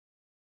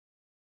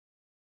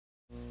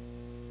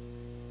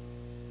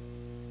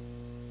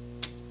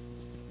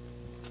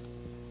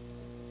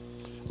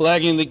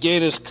Lagging the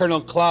gate is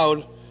Colonel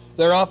Cloud.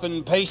 They're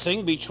often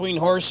pacing between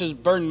horses.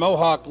 Burn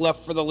Mohawk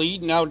left for the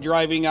lead. Now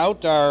driving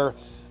out are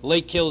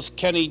Lake Hill's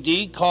Kenny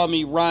D, Call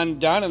Me Ron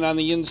Don, and on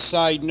the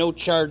inside, No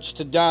Charge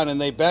to Don, and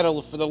they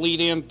battle for the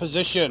lead and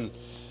position.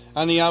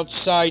 On the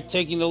outside,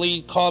 taking the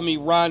lead, Call Me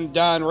Ron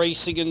Don,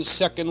 racing in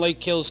second,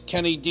 Lake Hill's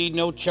Kenny D,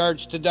 No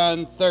Charge to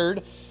Don,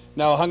 third.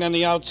 Now hung on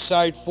the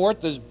outside,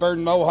 fourth is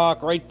Burn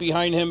Mohawk. Right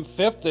behind him,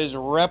 fifth is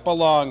Rep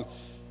Along.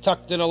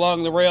 Tucked in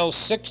along the rails,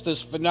 sixth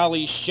is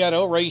Finale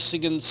Shadow,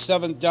 racing in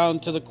seventh down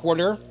to the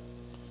quarter.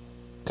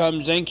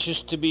 Comes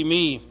Anxious to Be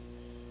Me.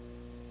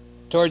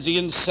 Towards the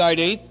inside,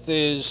 eighth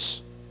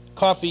is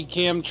Coffee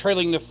Cam,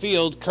 trailing the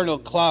field, Colonel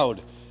Cloud.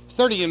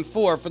 30 and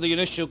 4 for the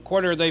initial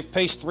quarter. They've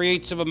paced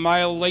 3/8 of a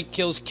mile. Lake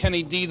Hill's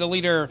Kenny D, the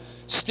leader,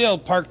 still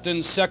parked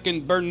in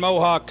second. Burn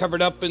Mohawk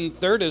covered up in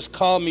third is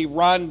Call Me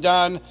Ron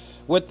Don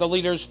with the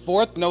leaders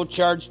fourth. No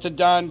Charge to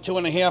Don,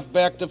 2.5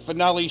 back to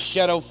Finale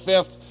Shadow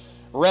fifth.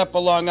 Rep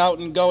Along out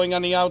and going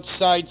on the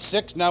outside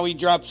sixth. Now he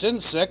drops in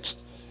sixth.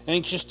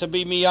 Anxious to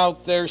Be Me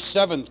out there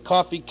seventh.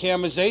 Coffee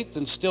Cam is eighth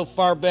and still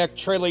far back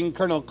trailing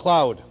Colonel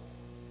Cloud.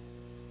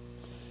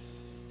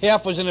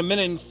 Half was in 1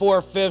 minute and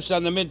 4/5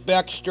 on the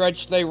mid-back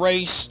stretch. They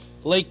race.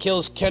 Lake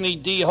Hill's Kenny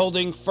D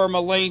holding firm a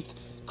length.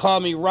 Call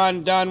Me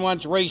Ron Don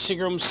wants racing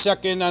room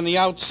second. On the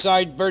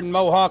outside, Burn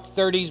Mohawk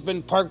third. He's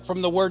been parked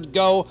from the word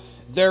go.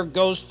 There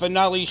goes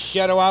Finale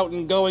Shadow out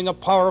and going a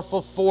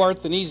powerful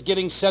fourth, and he's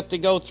getting set to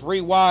go 3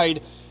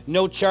 wide.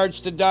 No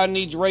Charge to Don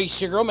needs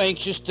racing room.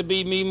 Anxious to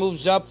Be Me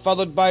moves up,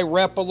 followed by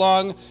Rep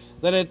Along.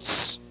 Then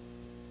it's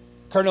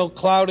Colonel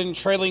Cloud and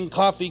trailing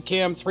Coffee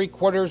Cam,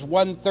 3/4,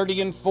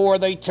 1:30 and 4.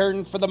 They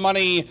turn for the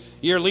money.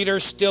 Your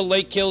leader still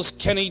Lake Hill's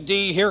Kenny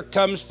D. Here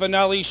comes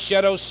Finale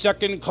Shadow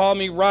second. Call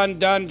Me Ron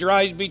Don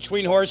drives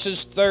between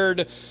horses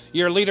third.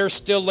 Your leader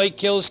still Lake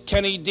Hill's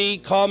Kenny D.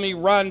 Call Me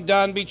Ron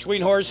Don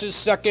between horses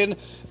second.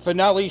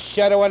 Finale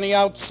Shadow on the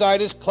outside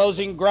is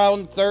closing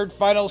ground third.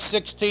 Final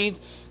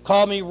 16th.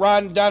 Call Me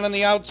Ron Don on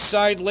the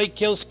outside. Lake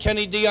Hill's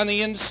Kenny D on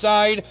the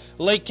inside.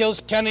 Lake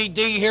Hill's Kenny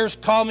D. Here's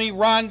Call Me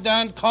Ron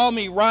Don. Call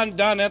Me Ron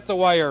Don at the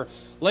wire.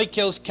 Lake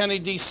Hill's Kenny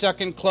D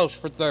second, close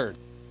for third.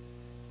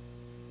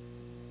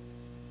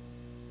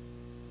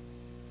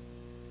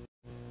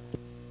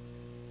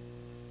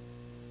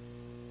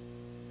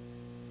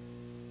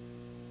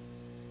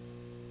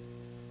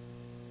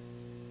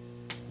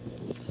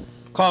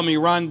 Call Me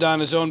Ron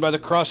Don is owned by the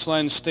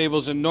Crossland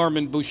Stables and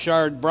Norman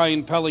Bouchard.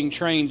 Brian Pelling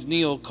trains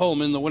Neil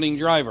Coleman, the winning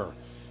driver.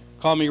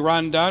 Call Me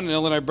Ron Don, an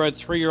Illinois-bred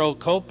 3-year-old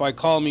colt by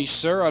Call Me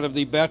Sir out of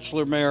the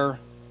Bachelor Mare,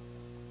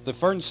 the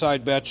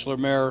Fernside Bachelor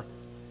Mare,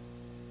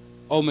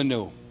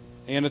 Omanu.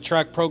 And a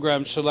track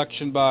program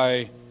selection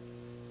by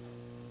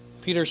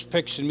Peter's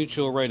Picks and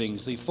Mutual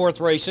Ratings. The fourth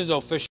race is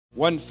official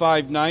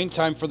 159,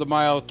 time for the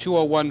mile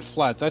 201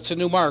 flat. That's a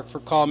new mark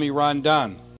for Call Me Ron Don.